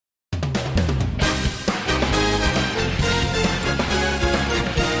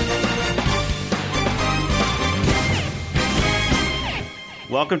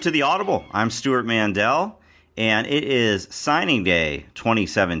Welcome to the Audible. I'm Stuart Mandel, and it is signing day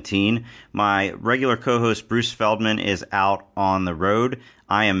 2017. My regular co-host Bruce Feldman is out on the road.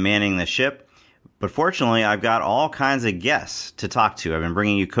 I am manning the ship, but fortunately I've got all kinds of guests to talk to. I've been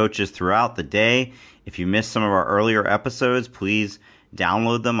bringing you coaches throughout the day. If you missed some of our earlier episodes, please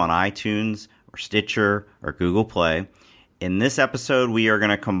download them on iTunes or Stitcher or Google Play. In this episode, we are going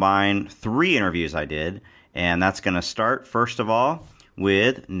to combine 3 interviews I did, and that's going to start, first of all,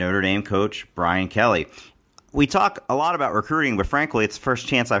 with Notre Dame coach Brian Kelly. We talk a lot about recruiting, but frankly, it's the first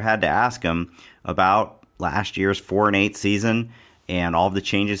chance I've had to ask him about last year's 4-8 season and all of the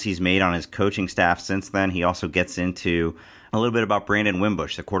changes he's made on his coaching staff since then. He also gets into a little bit about Brandon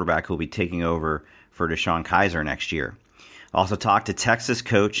Wimbush, the quarterback who will be taking over for Deshaun Kaiser next year. Also talked to Texas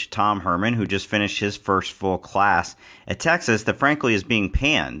coach Tom Herman, who just finished his first full class at Texas that frankly is being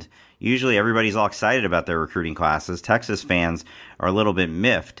panned. Usually everybody's all excited about their recruiting classes. Texas fans are a little bit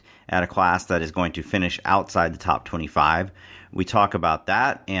miffed at a class that is going to finish outside the top 25. We talk about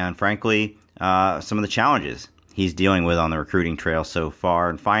that and, frankly, some of the challenges he's dealing with on the recruiting trail so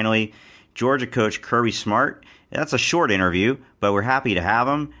far. And finally, Georgia coach Kirby Smart. That's a short interview, but we're happy to have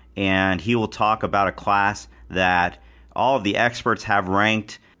him, and he will talk about a class that all of the experts have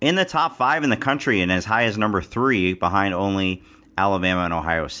ranked in the top 5 in the country and as high as number 3 behind only Alabama and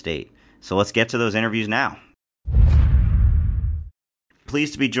Ohio State. So let's get to those interviews now.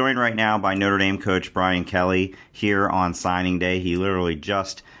 Pleased to be joined right now by Notre Dame coach Brian Kelly here on signing day. He literally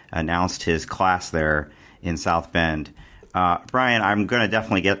just announced his class there in South Bend. Brian, I'm going to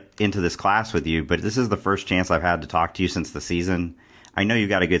definitely get into this class with you, but this is the first chance I've had to talk to you since the season. I know you've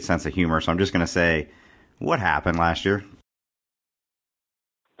got a good sense of humor, so I'm just going to say, what happened last year?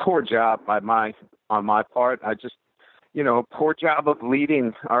 Poor job on my part. Poor job of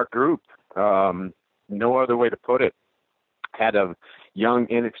leading our group. No other way to put it. Had a young,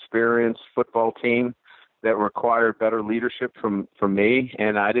 inexperienced football team that required better leadership from me,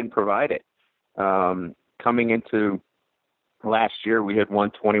 and I didn't provide it. Coming into last year, we had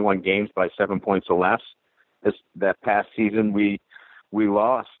won 21 games by 7 points or less. That past season, we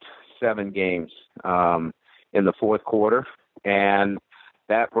lost 7 games in the fourth quarter, and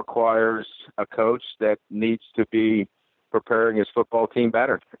that requires a coach that needs to be preparing his football team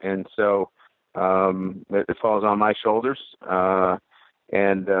better. And so it falls on my shoulders,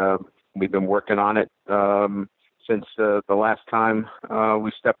 and we've been working on it since the last time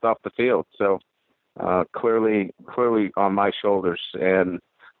we stepped off the field. So clearly on my shoulders, and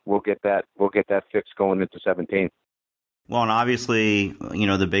we'll get that fixed going into 17. Well, and obviously,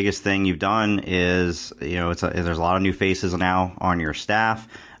 the biggest thing you've done is, there's a lot of new faces now on your staff,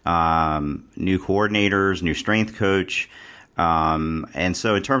 new coordinators, new strength coach. And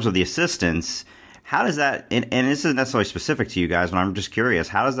so in terms of the assistants, how does that, and this isn't necessarily specific to you guys, but I'm just curious,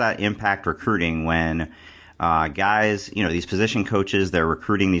 how does that impact recruiting when guys, these position coaches, they're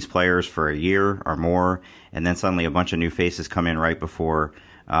recruiting these players for a year or more, and then suddenly a bunch of new faces come in right before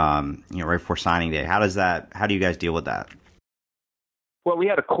signing day? How do you guys deal with that? Well, we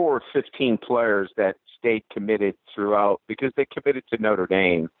had a core of 15 players that stayed committed throughout because they committed to Notre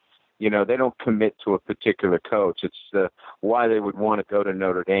Dame. They don't commit to a particular coach. It's why they would want to go to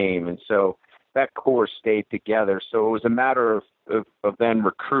Notre Dame. And so that core stayed together. So it was a matter of then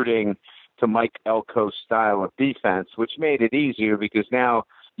recruiting to Mike Elko's style of defense, which made it easier because now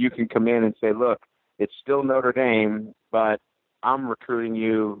you can come in and say, look, it's still Notre Dame, but I'm recruiting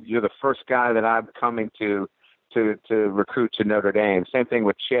you. You're the first guy that I'm coming to recruit to Notre Dame. Same thing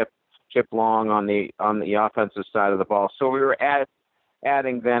with Chip Long on the offensive side of the ball. So we were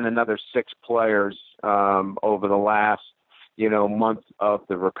adding then another 6 players over the last month of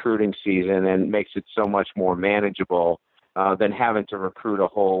the recruiting season, and makes it so much more manageable than having to recruit a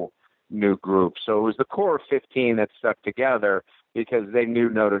whole new group. So it was the core of 15 that stuck together because they knew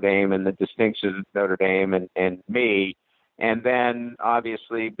Notre Dame and the distinctions of Notre Dame and me. And then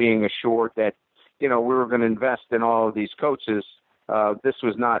obviously being assured that, we were going to invest in all of these coaches. This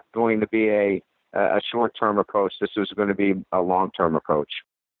was not going to be a short-term approach. This was going to be a long-term approach.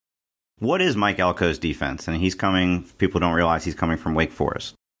 What is Mike Elko's defense? And people don't realize he's coming from Wake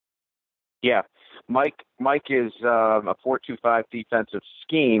Forest. Yeah, Mike is a 4-2-5 defensive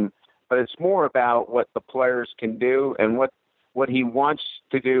scheme, but it's more about what the players can do, and what he wants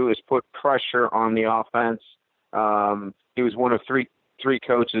to do is put pressure on the offense. He was one of three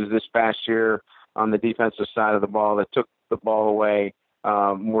coaches this past year on the defensive side of the ball that took the ball away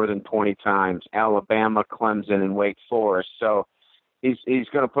more than 20 times. Alabama, Clemson, and Wake Forest. So he's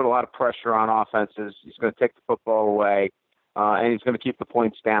going to put a lot of pressure on offenses. He's going to take the football away, and he's going to keep the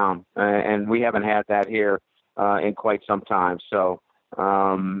points down. And we haven't had that here in quite some time. So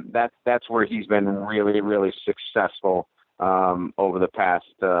That's where he's been really, really successful over the past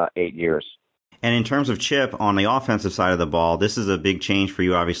 8 years. And in terms of Chip on the offensive side of the ball, this is a big change for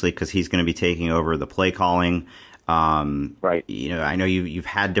you, obviously, because he's going to be taking over the play calling. Right. I know you've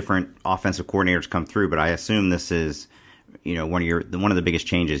had different offensive coordinators come through, but I assume this is, one of the biggest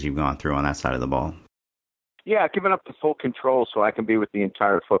changes you've gone through on that side of the ball. Yeah, giving up the full control so I can be with the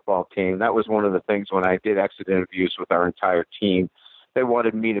entire football team. That was one of the things when I did exit interviews with our entire team. They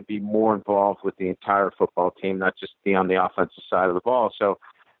wanted me to be more involved with the entire football team, not just be on the offensive side of the ball. So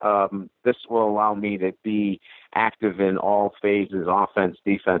this will allow me to be active in all phases, offense,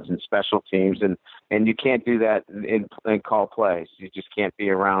 defense, and special teams. And you can't do that in call plays. You just can't be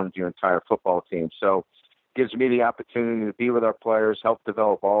around your entire football team. So it gives me the opportunity to be with our players, help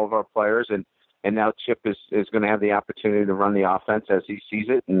develop all of our players, and now Chip is going to have the opportunity to run the offense as he sees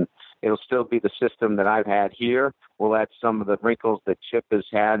it, and it'll still be the system that I've had here. We'll add some of the wrinkles that Chip has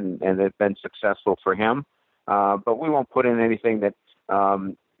had, and they've been successful for him. But we won't put in anything that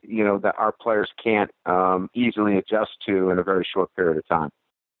that our players can't easily adjust to in a very short period of time.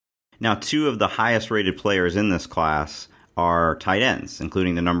 Now, two of the highest-rated players in this class are tight ends,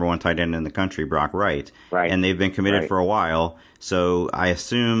 including the number one tight end in the country, Brock Wright. Right. And they've been committed for a while. So I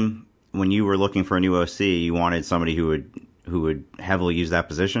assume when you were looking for a new OC, you wanted somebody who would heavily use that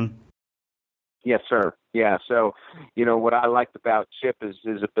position? Yes, sir. Yeah. So, what I liked about Chip is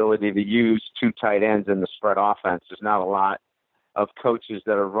his ability to use two tight ends in the spread offense. There's not a lot of coaches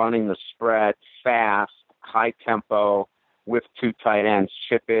that are running the spread fast, high tempo with two tight ends.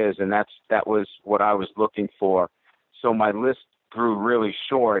 Chip is, and that was what I was looking for. So my list grew really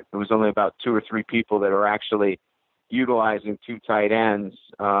short. It was only about 2 or 3 people that are actually utilizing two tight ends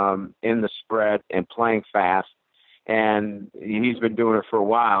in the spread and playing fast. And he's been doing it for a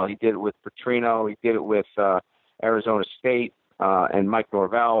while. He did it with Petrino. He did it with Arizona State and Mike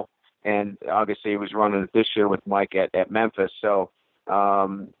Norvell. And obviously he was running it this year with Mike at Memphis. So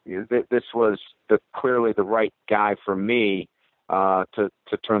this was clearly the right guy for me to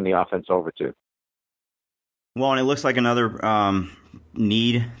turn the offense over to. Well, and it looks like another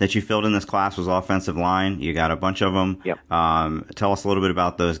need that you filled in this class was offensive line. You got a bunch of them. Yep. Tell us a little bit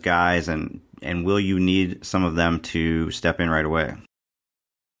about those guys, and will you need some of them to step in right away?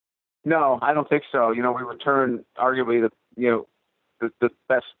 No, I don't think so. We returned arguably the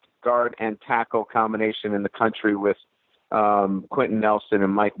best guard and tackle combination in the country with Quentin Nelson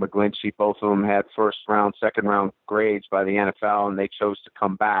and Mike McGlinchey. Both of them had first-round, second-round grades by the NFL, and they chose to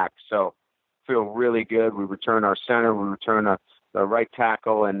come back. So feel really good. We return our center. We return a right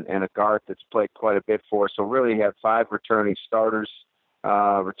tackle and a guard that's played quite a bit for us. So really have 5 returning starters,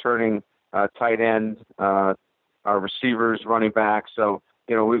 returning tight end, our receivers, running back. So,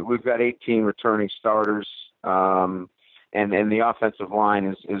 we've got 18 returning starters, and the offensive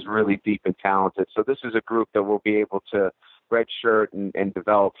line is really deep and talented. So this is a group that we'll be able to redshirt and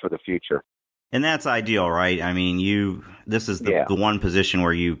develop for the future. And that's ideal, right? I mean, this is the one position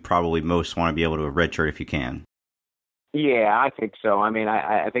where you probably most want to be able to redshirt if you can. Yeah, I think so. I mean,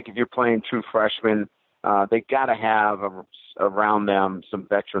 I think if you're playing true freshmen, they got to have around them some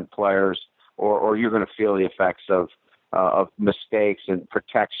veteran players, or you're going to feel the effects of mistakes and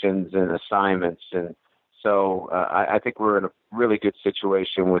protections and assignments. And so I think we're in a really good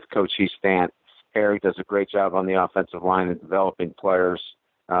situation with Coach Heastant. Harry does a great job on the offensive line and developing players.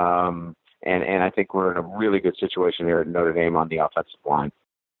 And I think we're in a really good situation here at Notre Dame on the offensive line.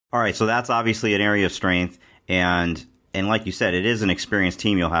 All right, so that's obviously an area of strength, and like you said, it is an experienced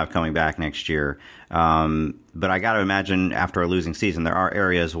team you'll have coming back next year. But I got to imagine after a losing season, there are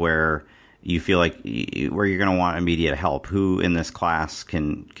areas where you feel like where you're going to want immediate help. Who in this class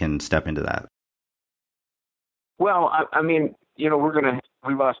can step into that? Well, I mean, we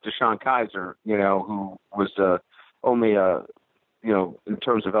lost Deshaun Kaiser, who was only in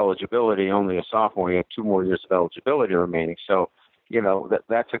terms of eligibility, only a sophomore. He had 2 more years of eligibility remaining. So,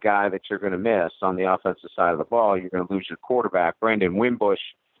 that's a guy that you're going to miss on the offensive side of the ball. You're going to lose your quarterback. Brandon Wimbush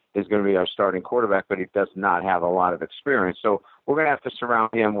is going to be our starting quarterback, but he does not have a lot of experience. So we're going to have to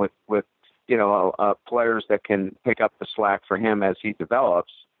surround him with players that can pick up the slack for him as he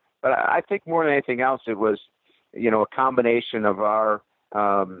develops. But I think more than anything else, it was, a combination of our,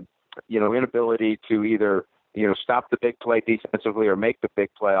 inability to either, stop the big play defensively or make the big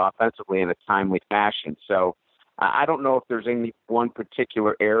play offensively in a timely fashion. So I don't know if there's any one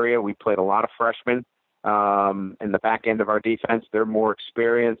particular area. We played a lot of freshmen in the back end of our defense. They're more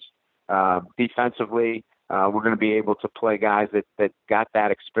experienced defensively. We're going to be able to play guys that got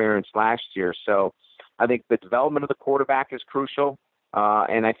that experience last year. So I think the development of the quarterback is crucial.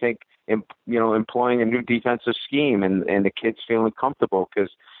 And I think employing a new defensive scheme, and the kids feeling comfortable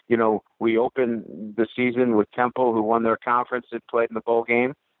because, we opened the season with Temple, who won their conference and played in the bowl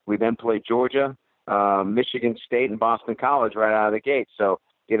game. We then played Georgia, Michigan State, and Boston College right out of the gate. So,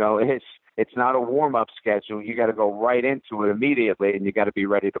 it's not a warm-up schedule. You got to go right into it immediately, and you got to be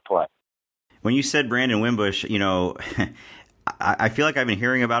ready to play. When you said Brandon Wimbush, I feel like I've been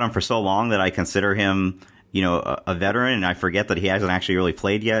hearing about him for so long that I consider him, a veteran, and I forget that he hasn't actually really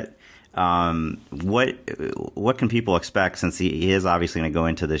played yet. What can people expect, since he is obviously going to go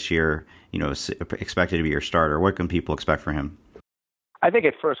into this year, expected to be your starter? What can people expect from him? I think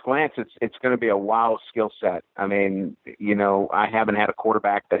at first glance, it's going to be a wow skill set. I mean, I haven't had a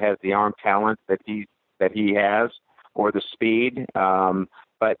quarterback that has the arm talent that he has, or the speed.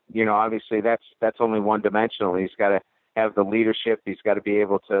 But obviously that's only one dimensional. He's got to have the leadership. He's got to be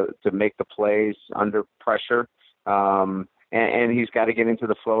able to make the plays under pressure. And he's got to get into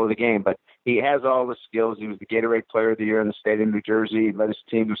the flow of the game. But he has all the skills. He was the Gatorade Player of the Year in the state of New Jersey. He led his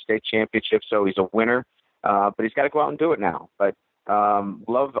team to a state championship, so he's a winner. But he's got to go out and do it now. But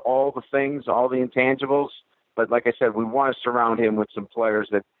love all the things, all the intangibles. But like I said, we want to surround him with some players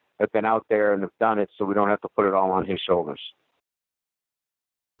that have been out there and have done it, so we don't have to put it all on his shoulders.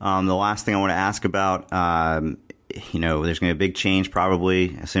 The last thing I want to ask about, there's going to be a big change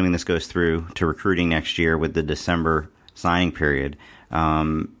probably, assuming this goes through, to recruiting next year with the December signing period.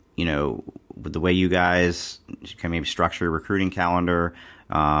 With the way you guys can maybe structure your recruiting calendar,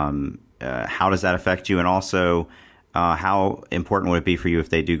 how does that affect you? And also, how important would it be for you if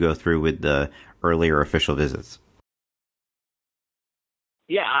they do go through with the earlier official visits?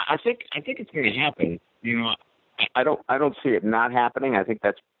 Yeah, I think it's going to happen. I don't see it not happening. I think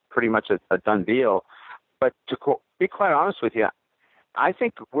that's pretty much a done deal. But to be quite honest with you, I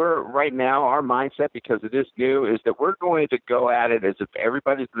think right now, our mindset, because it is new, is that we're going to go at it as if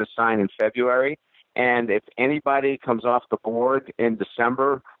everybody's going to sign in February. And if anybody comes off the board in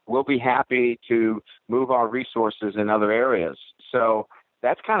December, we'll be happy to move our resources in other areas. So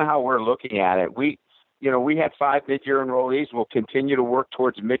that's kind of how we're looking at it. We had 5 mid-year enrollees. We'll continue to work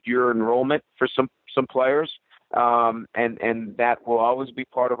towards mid-year enrollment for some players, and that will always be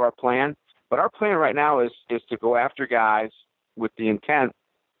part of our plan. But our plan right now is to go after guys with the intent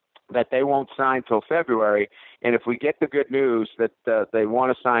that they won't sign till February. And if we get the good news that they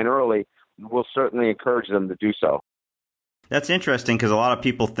want to sign early, we'll certainly encourage them to do so. That's interesting, because a lot of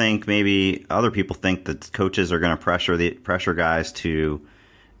people think, maybe other people think, that coaches are going to pressure guys to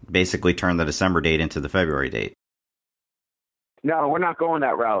basically turn the December date into the February date. No, we're not going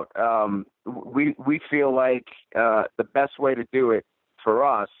that route. We feel like the best way to do it for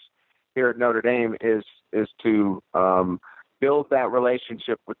us here at Notre Dame is to build that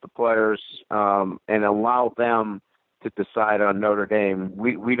relationship with the players and allow them to decide on Notre Dame.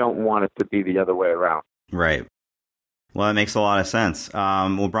 We don't want it to be the other way around. Right. Well, that makes a lot of sense.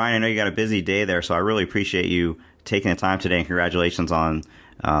 Well, Brian, I know you got a busy day there, so I really appreciate you taking the time today, and congratulations on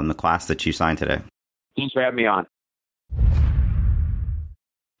the class that you signed today. Thanks for having me on.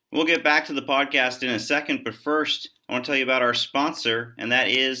 We'll get back to the podcast in a second, but first, I want to tell you about our sponsor, and that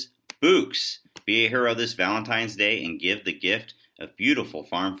is Books. Be a hero this Valentine's Day and give the gift of beautiful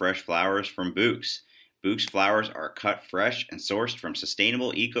farm fresh flowers from Books. Books flowers are cut fresh and sourced from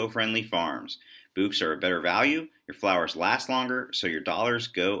sustainable, eco-friendly farms. Books are a better value, your flowers last longer, so your dollars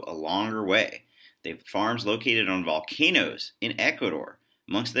go a longer way. They have farms located on volcanoes in Ecuador,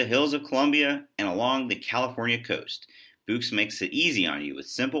 amongst the hills of Colombia, and along the California coast. Books makes it easy on you with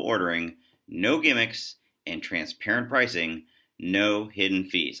simple ordering, no gimmicks, and transparent pricing, no hidden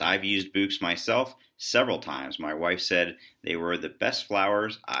fees. I've used Books myself several times. My wife said they were the best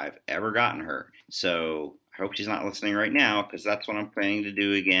flowers I've ever gotten her. So I hope she's not listening right now, because that's what I'm planning to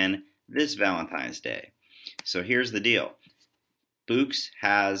do again this Valentine's Day. So here's the deal. Books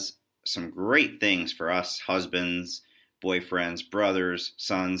has some great things for us husbands, boyfriends, brothers,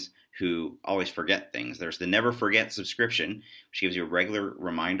 sons who always forget things. There's the Never Forget subscription, which gives you a regular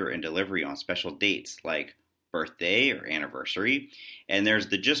reminder and delivery on special dates like birthday or anniversary. And there's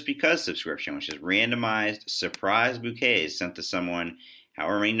the Just Because subscription, which is randomized surprise bouquets sent to someone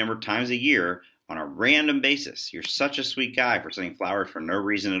however many number of times a year on a random basis. You're such a sweet guy for sending flowers for no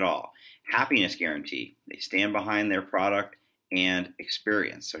reason at all. Happiness guarantee. They stand behind their product and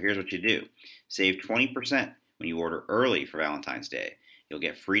experience. So here's what you do. Save 20% when you order early for Valentine's Day. You'll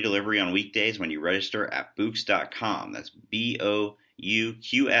get free delivery on weekdays when you register at Books.com. That's BOUQS.com.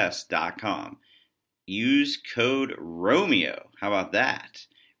 Use code ROMEO. How about that?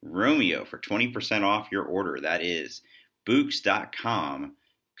 ROMEO for 20% off your order. That is Books.com,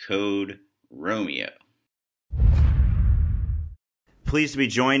 code ROMEO. Pleased to be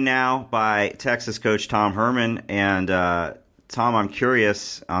joined now by Texas coach Tom Herman. And Tom, I'm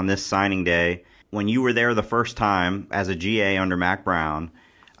curious on this signing day, when you were there the first time as a GA under Mac Brown,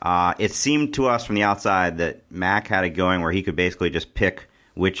 it seemed to us from the outside that Mac had it going where he could basically just pick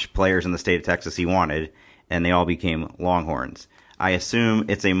which players in the state of Texas he wanted, and they all became Longhorns. I assume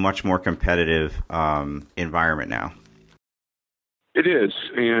it's a much more competitive environment now. It is,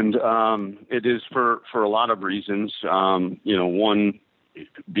 and it is for a lot of reasons. One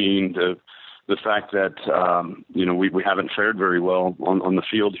being the fact that we haven't fared very well on the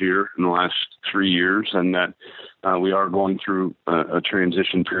field here in the last 3 years, and that we are going through a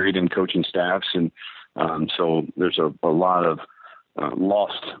transition period in coaching staffs, and so there's a lot of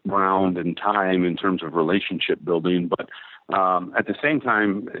lost ground and time in terms of relationship building. But at the same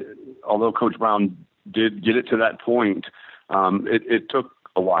time, although Coach Brown did get it to that point, it took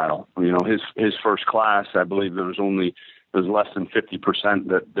a while. His first class, I believe there was less than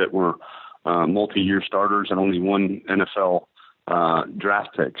 50% that were multi-year starters and only one NFL draft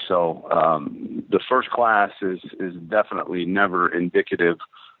pick. So the first class is definitely never indicative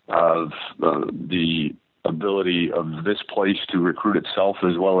of the ability of this place to recruit itself,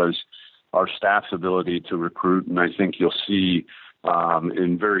 as well as our staff's ability to recruit. And I think you'll see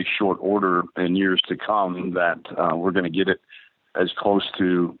in very short order in years to come that we're going to get it as close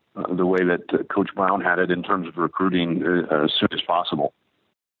to the way that Coach Brown had it in terms of recruiting as soon as possible.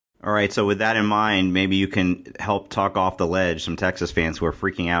 All right, so with that in mind, maybe you can help talk off the ledge some Texas fans who are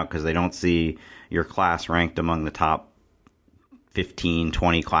freaking out because they don't see your class ranked among the top 15,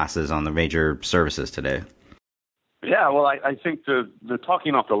 20 classes on the major services today. Yeah, well, I think the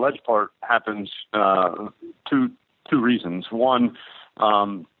talking off the ledge part happens two reasons. One,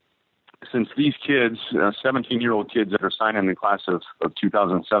 since these kids, 17-year-old kids that are signing in the class of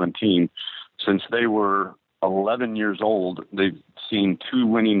 2017, since they were 11 years old, they've seen 2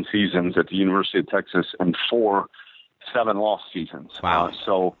 winning seasons at the University of Texas and 4 7-loss seasons. Wow.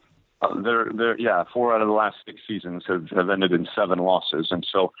 So they're 4 out of the last 6 seasons have ended in 7 losses. And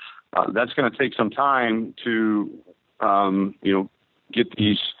so that's going to take some time to, get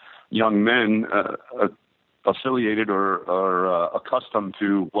these young men affiliated or accustomed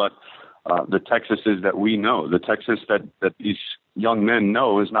to what the Texas is that we know. The Texas that these young men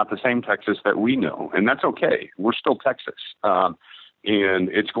know is not the same Texas that we know, and that's okay. We're still Texas, and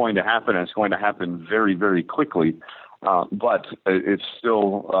it's going to happen. And it's going to happen very, very quickly, but it's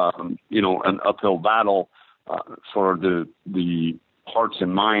still, an uphill battle for the hearts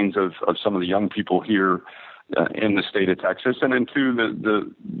and minds of some of the young people here in the state of Texas, and then too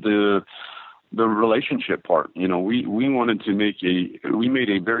the relationship part. We wanted to we made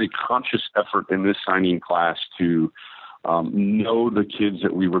a very conscious effort in this signing class to know the kids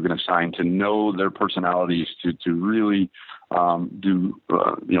that we were going to sign, to know their personalities, to really do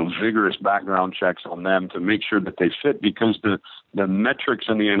vigorous background checks on them to make sure that they fit, because the metrics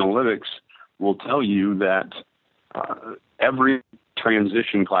and the analytics will tell you that every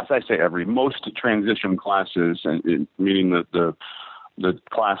transition class, most transition classes, and meaning the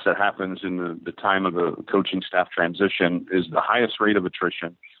class that happens in the time of the coaching staff transition, is the highest rate of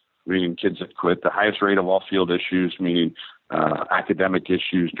attrition, meaning kids that quit, the highest rate of off-field issues, meaning academic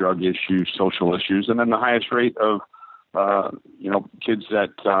issues, drug issues, social issues, and then the highest rate of kids that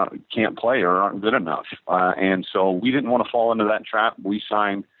can't play or aren't good enough. And so we didn't want to fall into that trap. We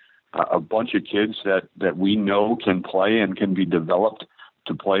signed a bunch of kids that we know can play and can be developed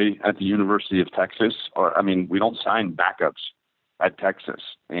to play at the University of Texas. We don't sign backups at Texas.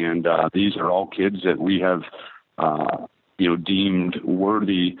 And these are all kids that we have, deemed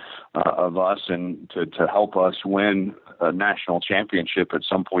worthy of us and to help us win a national championship at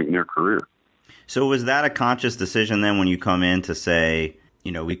some point in their career. So was that a conscious decision then when you come in to say,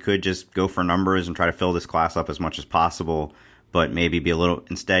 we could just go for numbers and try to fill this class up as much as possible, but maybe be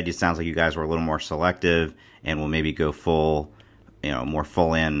instead, it sounds like you guys were a little more selective and will maybe go more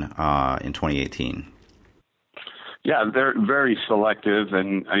full in 2018? Yeah, they're very selective,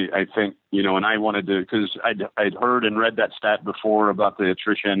 and I think, and I wanted to, because I'd heard and read that stat before about the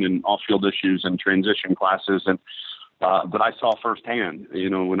attrition and off-field issues and transition classes, and but I saw firsthand,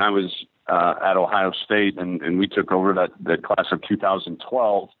 when I was at Ohio State and we took over that class of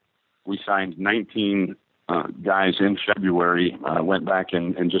 2012, we signed 19 guys in February. I went back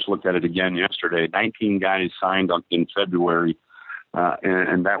and just looked at it again yesterday. 19 guys signed in February.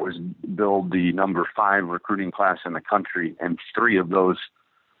 And that was billed the number 5 recruiting class in the country, and 3 of those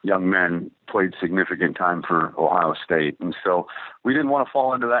young men played significant time for Ohio State. And so we didn't want to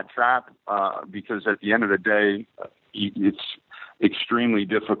fall into that trap because at the end of the day, it's extremely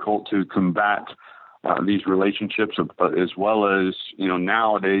difficult to combat these relationships, as well as,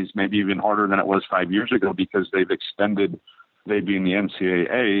 nowadays, maybe even harder than it was 5 years ago, because they being the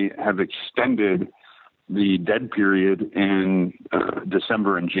NCAA, have extended the dead period in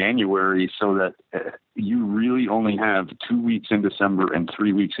December and January, so that you really only have 2 weeks in December and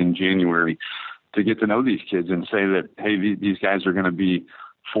 3 weeks in January to get to know these kids and say that, hey, these guys are going to be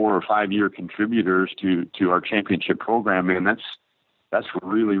 4 or 5 year contributors to our championship program. And that's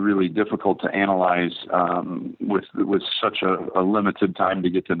really, really difficult to analyze with such a limited time to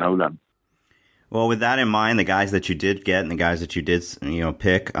get to know them. Well, with that in mind, the guys that you did get and the guys that you did,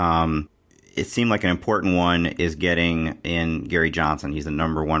 pick, it seemed like an important one is getting in Gary Johnson. He's the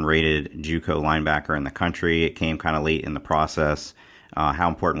number 1 rated JUCO linebacker in the country. It came kind of late in the process. How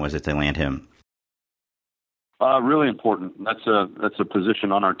important was it to land him? Really important. That's a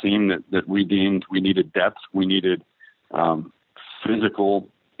position on our team that we deemed we needed depth. We needed physical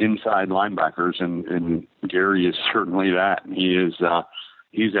inside linebackers, and Gary is certainly that. He's a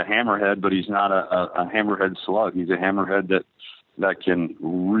hammerhead, but he's not a hammerhead slug. He's a hammerhead that can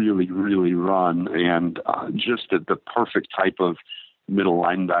really, really run, and just the perfect type of middle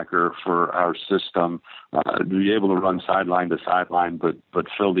linebacker for our system, to be able to run sideline to sideline, but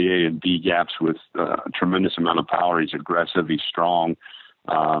fill the A and B gaps with a tremendous amount of power. He's aggressive, he's strong,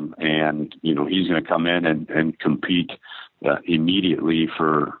 and he's going to come in and compete immediately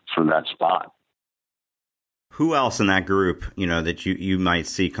for that spot. Who else in that group, that you might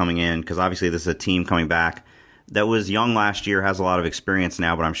see coming in? Because obviously this is a team coming back that was young last year, has a lot of experience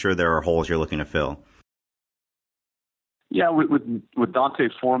now, but I'm sure there are holes you're looking to fill. Yeah, with Dante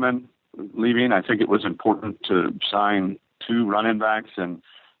Foreman leaving, I think it was important to sign 2 running backs and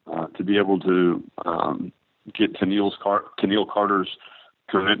to be able to get Tennille Carter's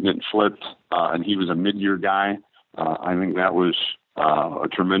commitment flipped, and he was a mid-year guy. I think that was a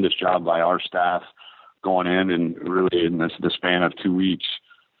tremendous job by our staff going in and really in the span of 2 weeks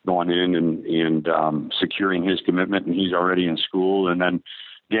going in and securing his commitment, and he's already in school. And then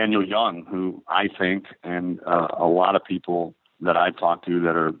Daniel Young, who I think, and a lot of people that I talk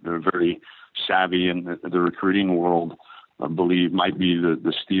to they're very savvy in the recruiting world, believe might be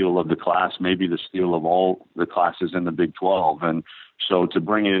the steal of the class, maybe the steal of all the classes in the Big 12. And so to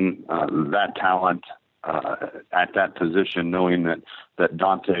bring in that talent at that position, knowing that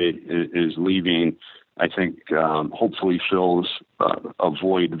Dante is leaving, I think hopefully fills a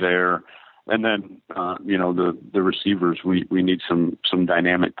void there. And then, the receivers, we need some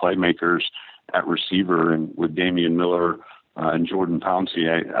dynamic playmakers at receiver, and with Damian Miller and Jordan Pouncey,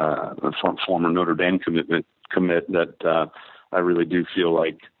 a former Notre Dame commit that I really do feel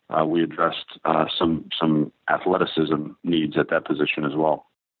like we addressed some athleticism needs at that position as well.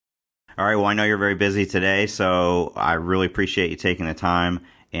 All right. Well, I know you're very busy today, so I really appreciate you taking the time,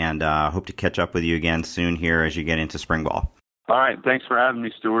 and hope to catch up with you again soon here as you get into spring ball. All right. Thanks for having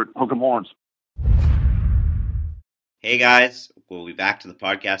me, Stuart. Hook 'em horns. Hey, guys. We'll be back to the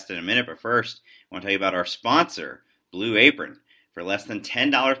podcast in a minute, but first, I want to tell you about our sponsor, Blue Apron. For less than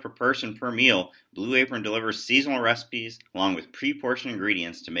 $10 per person per meal, Blue Apron delivers seasonal recipes along with pre-portioned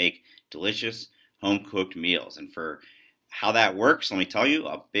ingredients to make delicious home-cooked meals. And for how that works, let me tell you,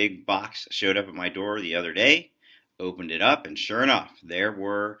 a big box showed up at my door the other day, opened it up, and sure enough, there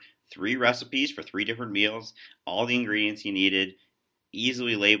were 3 recipes for 3 different meals, all the ingredients you needed,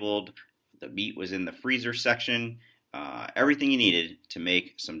 easily labeled. The meat was in the freezer section, everything you needed to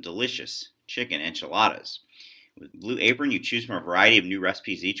make some delicious chicken enchiladas. With Blue Apron, you choose from a variety of new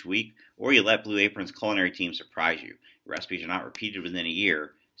recipes each week, or you let Blue Apron's culinary team surprise you. Recipes are not repeated within a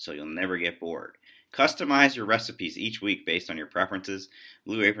year, so you'll never get bored. Customize your recipes each week based on your preferences.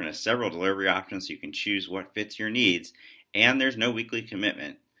 Blue Apron has several delivery options so you can choose what fits your needs, and there's no weekly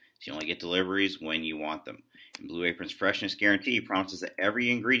commitment, so you only get deliveries when you want them. And Blue Apron's freshness guarantee promises that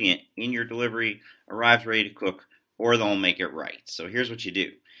every ingredient in your delivery arrives ready to cook, or they'll make it right. So here's what you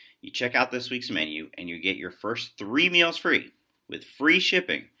do. You check out this week's menu, and you get your first 3 meals free with free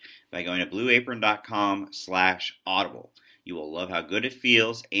shipping by going to blueapron.com/audible. You will love how good it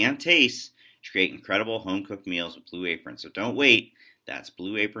feels and tastes to create incredible home-cooked meals with Blue Apron. So don't wait. That's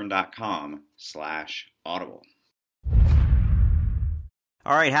blueapron.com/audible.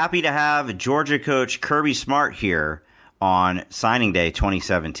 All right, happy to have Georgia coach Kirby Smart here on signing day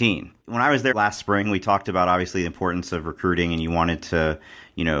 2017. When I was there last spring, we talked about obviously the importance of recruiting, and you wanted to,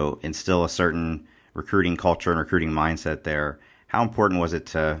 instill a certain recruiting culture and recruiting mindset there. How important was it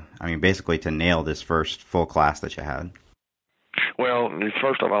to nail this first full class that you had? Well,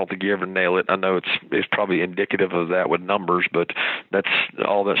 first off, I don't think you ever nail it. I know it's probably indicative of that with numbers, but that's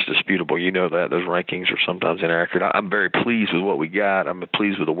disputable. You know that those rankings are sometimes inaccurate. I'm very pleased with what we got. I'm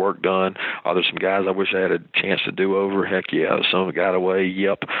pleased with the work done. Are there some guys I wish I had a chance to do over? Heck yeah. Some got away.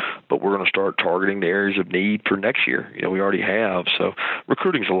 Yep. But we're going to start targeting the areas of need for next year. You know, we already have. So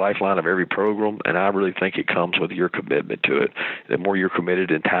recruiting is a lifeline of every program, and I really think it comes with your commitment to it. The more you're committed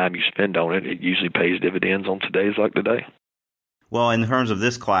and time you spend on it, it usually pays dividends on days like today. Well, in terms of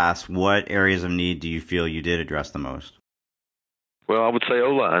this class, what areas of need do you feel you did address the most? Well, I would say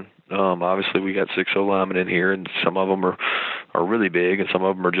O-line. Obviously, we got 6 O-linemen in here, and some of them are really big, and some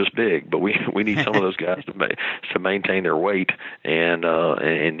of them are just big. But we need some of those guys to maintain their weight, and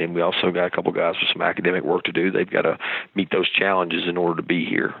then we also got a couple guys with some academic work to do. They've got to meet those challenges in order to be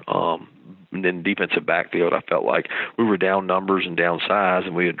here. And then defensive backfield, I felt like we were down numbers and down size,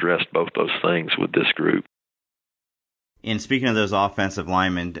 and we addressed both those things with this group. And speaking of those offensive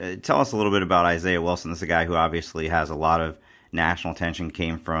linemen, tell us a little bit about Isaiah Wilson. This is a guy who obviously has a lot of national attention,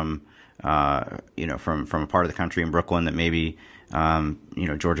 came from from a part of the country in Brooklyn that maybe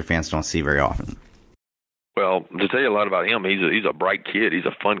Georgia fans don't see very often. Well, to tell you a lot about him, he's a bright kid. He's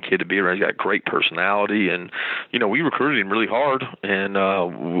a fun kid to be around. He's got great personality, and we recruited him really hard, and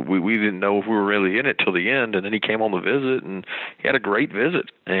we didn't know if we were really in it till the end. And then he came on the visit, and he had a great visit,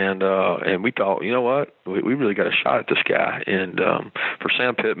 and we thought, you know what, we really got a shot at this guy. And for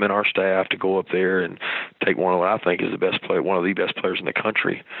Sam Pittman, our staff, to go up there and take one of what I think is one of the best players in the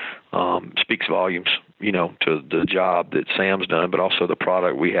country, speaks volumes, to the job that Sam's done, but also the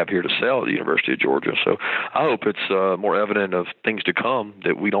product we have here to sell at the University of Georgia. So I hope it's more evident of things to come,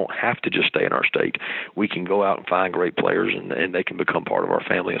 that we don't have to just stay in our state. We can go out and find great players, and they can become part of our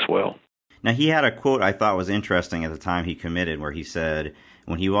family as well. Now, he had a quote I thought was interesting at the time he committed, where he said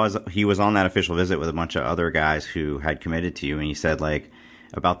when he was on that official visit with a bunch of other guys who had committed to you, and he said,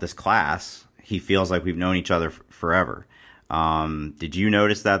 about this class, he feels like we've known each other forever. Did you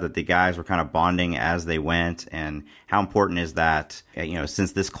notice that the guys were kind of bonding as they went, and how important is that,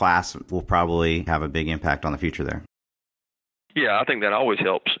 since this class will probably have a big impact on the future there? Yeah, I think that always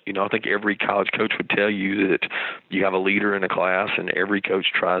helps. I think every college coach would tell you that you have a leader in a class, and every coach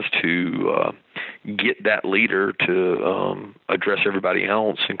tries to get that leader to address everybody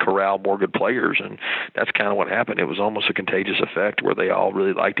else and corral more good players. And that's kind of what happened. It was almost a contagious effect where they all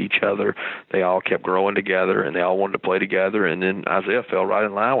really liked each other. They all kept growing together, and they all wanted to play together. And then Isaiah fell right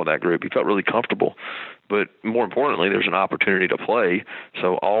in line with that group. He felt really comfortable. But more importantly, there's an opportunity to play.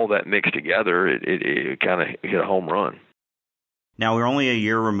 So all that mixed together, it kind of hit a home run. Now, we're only a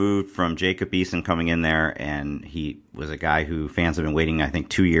year removed from Jacob Eason coming in there, and he was a guy who fans have been waiting, I think,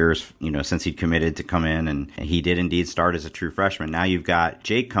 2 years, since he'd committed to come in, and he did indeed start as a true freshman. Now you've got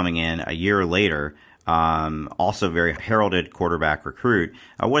Jake coming in a year later, also very heralded quarterback recruit.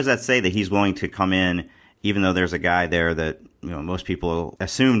 What does that say that he's willing to come in, even though there's a guy there that most people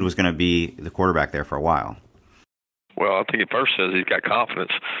assumed was going to be the quarterback there for a while? Well, I think it first says he's got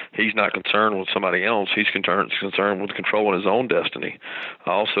confidence. He's not concerned with somebody else. He's concerned with controlling his own destiny.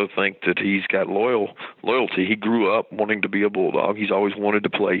 I also think that he's got loyalty. He grew up wanting to be a Bulldog. He's always wanted to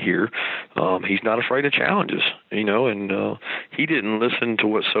play here. He's not afraid of challenges, and he didn't listen to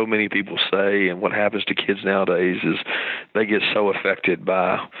what so many people say. And what happens to kids nowadays is they get so affected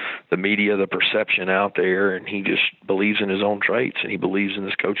by the media, the perception out there, and he just believes in his own traits, and he believes in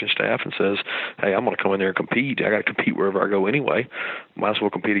his coaching staff and says, hey, I'm going to come in there and compete. I got to compete wherever I go anyway. Might as well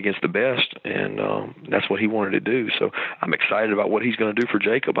compete against the best, and that's what he wanted to do. So I'm excited about what he's going to do for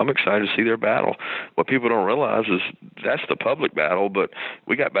Jacob. I'm excited to see their battle. What people don't realize is that's the public battle, but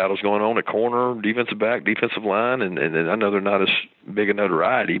we got battles going on at corner, defensive back, defensive line, and I know they're not as big a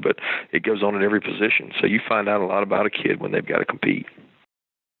notoriety, but it goes on at every position. So you find out a lot about a kid when they've got to compete.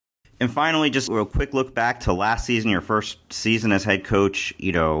 And finally, just a real quick look back to last season, your first season as head coach,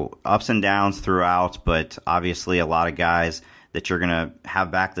 ups and downs throughout, but obviously a lot of guys that you're going to have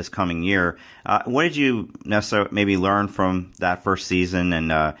back this coming year. What did you necessarily maybe learn from that first season,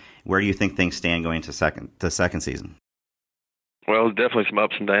 and where do you think things stand going into the second season? Well, definitely some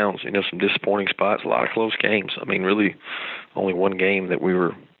ups and downs, some disappointing spots, a lot of close games. I mean, really only one game that we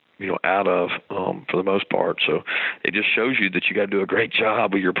were out of for the most part. So it just shows you that you got to do a great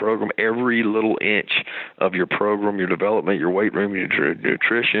job with your program. Every little inch of your program, your development, your weight room, your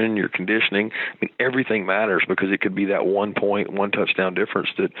nutrition, your conditioning, everything matters, because it could be that 1 point, 1 touchdown difference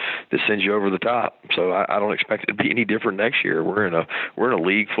that sends you over the top. So I don't expect it to be any different next year. We're in a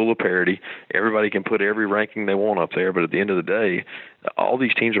league full of parity. Everybody can put every ranking they want up there, but at the end of the day, all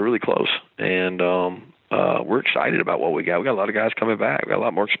these teams are really close. And we're excited about what we got. We got a lot of guys coming back. We got a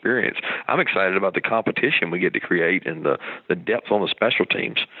lot more experience. I'm excited about the competition we get to create and the depth on the special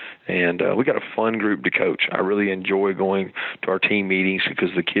teams. And we got a fun group to coach. I really enjoy going to our team meetings because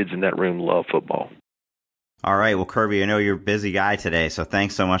the kids in that room love football. All right. Well, Kirby, I know you're a busy guy today, so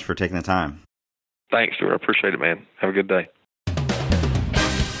thanks so much for taking the time. Thanks, Stuart. I appreciate it, man. Have a good day.